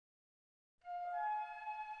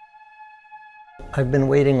I've been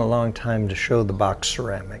waiting a long time to show the box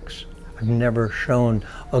ceramics. I've never shown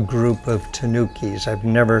a group of tanukis. I've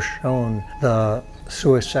never shown the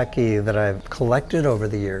suiseki that I've collected over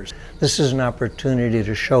the years. This is an opportunity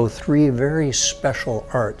to show three very special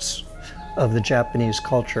arts of the Japanese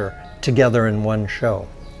culture together in one show.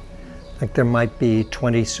 Like there might be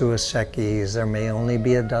 20 suisekis, there may only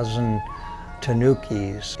be a dozen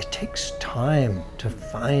tanukis. It takes time to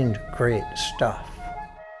find great stuff.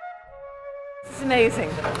 It's amazing.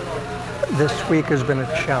 This week has been a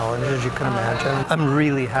challenge, as you can imagine. I'm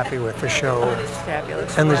really happy with the show. It's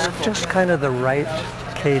fabulous. And it's just kind of the right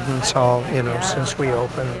cadence all, since we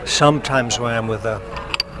opened. Sometimes when I'm with a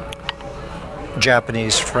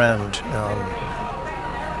Japanese friend,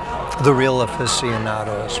 the real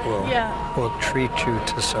aficionados will treat you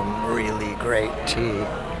to some really great tea.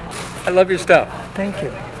 I love your stuff. Thank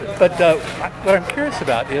you. But what I'm curious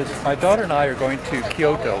about is my daughter and I are going to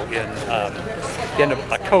Kyoto in the end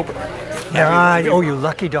of October. Oh, you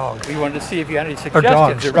lucky dog. We wanted to see if you had any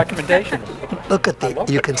suggestions or recommendations. Look at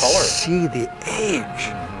you can see the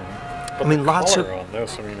age. But I mean, lots of on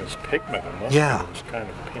this. I mean, it's pigment. It must be kind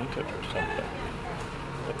of painted or something.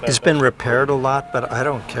 It's been repaired a lot, but I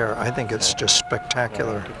don't care. I think it's just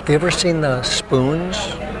spectacular. Have you ever seen the spoons?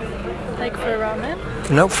 Like for ramen?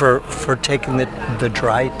 No, for taking the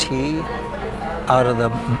dry tea out of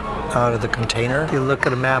the container. If you look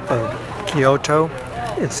at a map of Kyoto,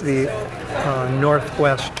 it's the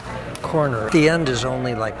northwest corner. The end is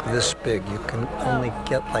only like this big. You can only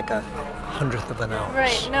get like a 100th of an ounce.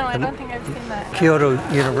 Right, no, I don't think I've seen that. Kyoto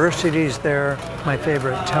University's there. My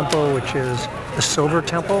favorite temple, which is the Silver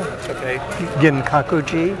Temple,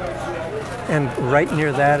 Ginkakuji. And right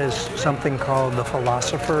near that is something called the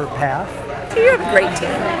Philosopher Path. You have a great team.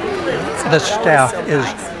 The staff is,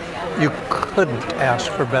 you couldn't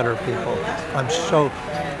ask for better people.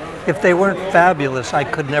 If they weren't fabulous, I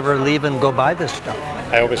could never leave and go buy this stuff.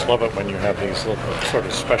 I always love it when you have these little sort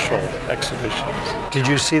of special exhibitions. Did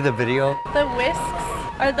you see the video? The whisks,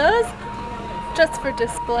 are those just for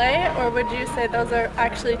display, or would you say those are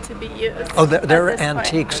actually to be used? Oh, they're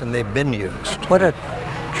antiques and they've been used. What a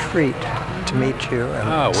treat to meet you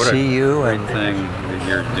and see you. What a great thing that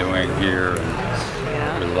you're doing here.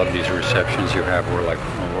 And we love these receptions you have. We're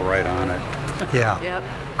right on it. Yeah. Yep.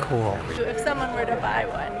 Cool. If someone were to buy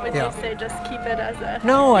one, would you say just keep it as a...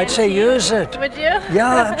 No, I'd say use it. Would you?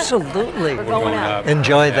 Yeah, absolutely. We're going up.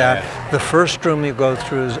 Enjoy that. The first room you go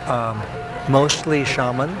through is mostly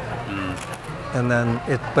shaman, and then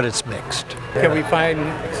but it's mixed. Can we find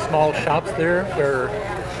small shops there where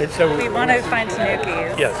it's so... We want to find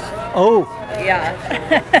tanukis. Yes. Oh. Yeah.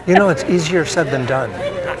 It's easier said than done.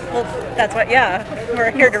 Well, that's what,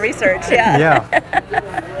 we're here to research, Yeah.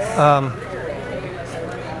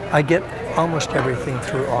 I get almost everything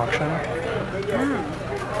through auction.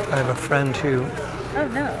 I have a friend who... Oh,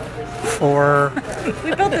 no.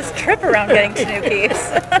 We built this trip around getting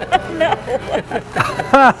tanukis. No.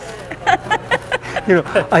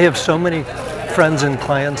 I have so many friends and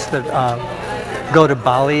clients that go to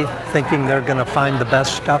Bali thinking they're going to find the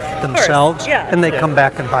best stuff themselves, and they come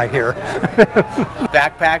back and buy here.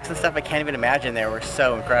 Backpacks and stuff, I can't even imagine. They were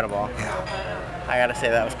so incredible. Yeah. I gotta say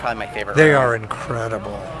that was probably my favorite They room. are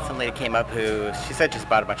incredible. Some lady came up she said just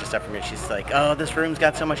bought a bunch of stuff from me. She's like, oh, this room's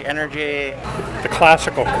got so much energy. The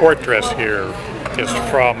classical court dress here is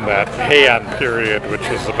from that Heian period, which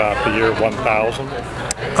is about the year 1000.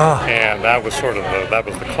 And that was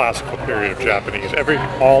the classical period of Japanese.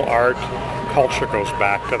 All art, culture goes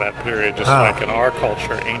back to that period, just like in our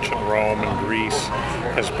culture, ancient Rome and Greece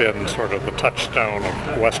has been sort of the touchstone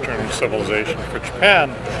of Western civilization. For Japan,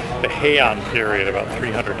 the Heian period, about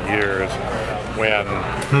 300 years, when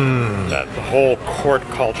the whole court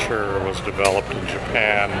culture was developed in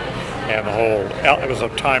Japan, and it was a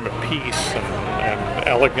time of peace and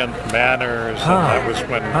elegant manners, and that was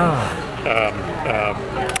when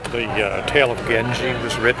the Tale of Genji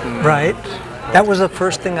was written. Right. That was the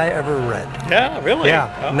first thing I ever read. Yeah, really?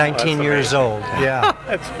 Yeah, 19 years old. Yeah.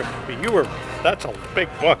 That's a big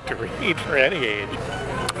book to read for any age.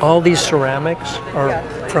 All these ceramics are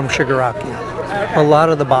from Shigaraki. Okay. A lot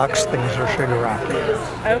of the box things are Shigaraki.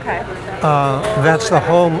 Okay. That's the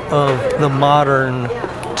home of the modern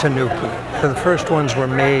tanuki. The first ones were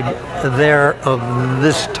made there of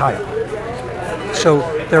this type. So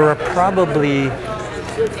there are probably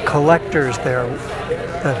collectors there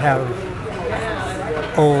that have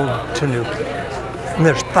old tanuki. And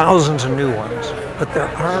there's thousands of new ones, but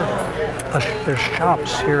there's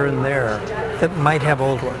shops here and there that might have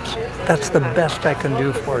old ones. That's the best I can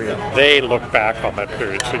do for you. They look back on that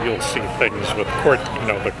period, so you'll see things with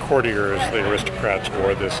the courtiers, the aristocrats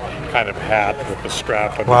wore this kind of hat with the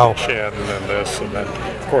strap under Wow. the chin and this, and then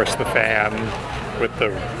of course the fan with the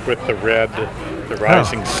red, the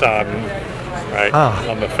rising sun, right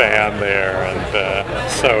on the fan there,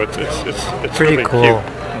 and so it's Pretty really cool.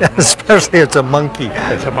 cute. Especially it's a monkey.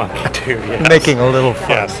 It's a monkey too, yes. Making a little fun.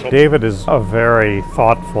 Yes. David is a very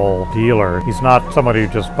thoughtful dealer. He's not somebody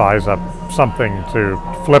who just buys up something to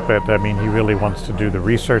flip it. I mean, he really wants to do the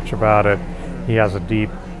research about it. He has a deep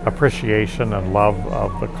appreciation and love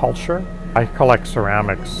of the culture. I collect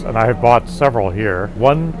ceramics, and I have bought several here.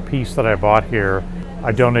 One piece that I bought here,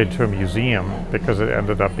 I donated to a museum because it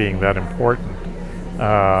ended up being that important.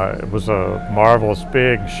 It was a marvelous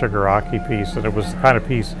big Shigaraki piece, and it was the kind of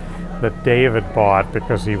piece that David bought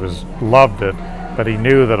because he loved it, but he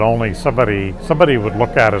knew that only somebody would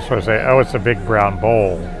look at it sort of say, oh, it's a big brown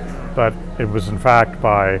bowl. But it was in fact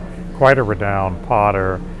by quite a renowned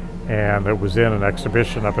potter, and it was in an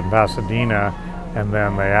exhibition up in Pasadena, and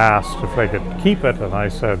then they asked if they could keep it, and I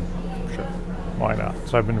said, sure, why not?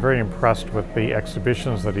 So I've been very impressed with the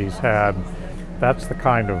exhibitions that he's had. That's the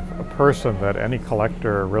kind of a person that any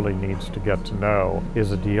collector really needs to get to know,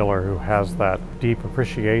 is a dealer who has that deep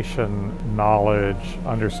appreciation, knowledge,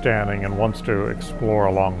 understanding, and wants to explore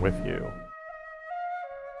along with you.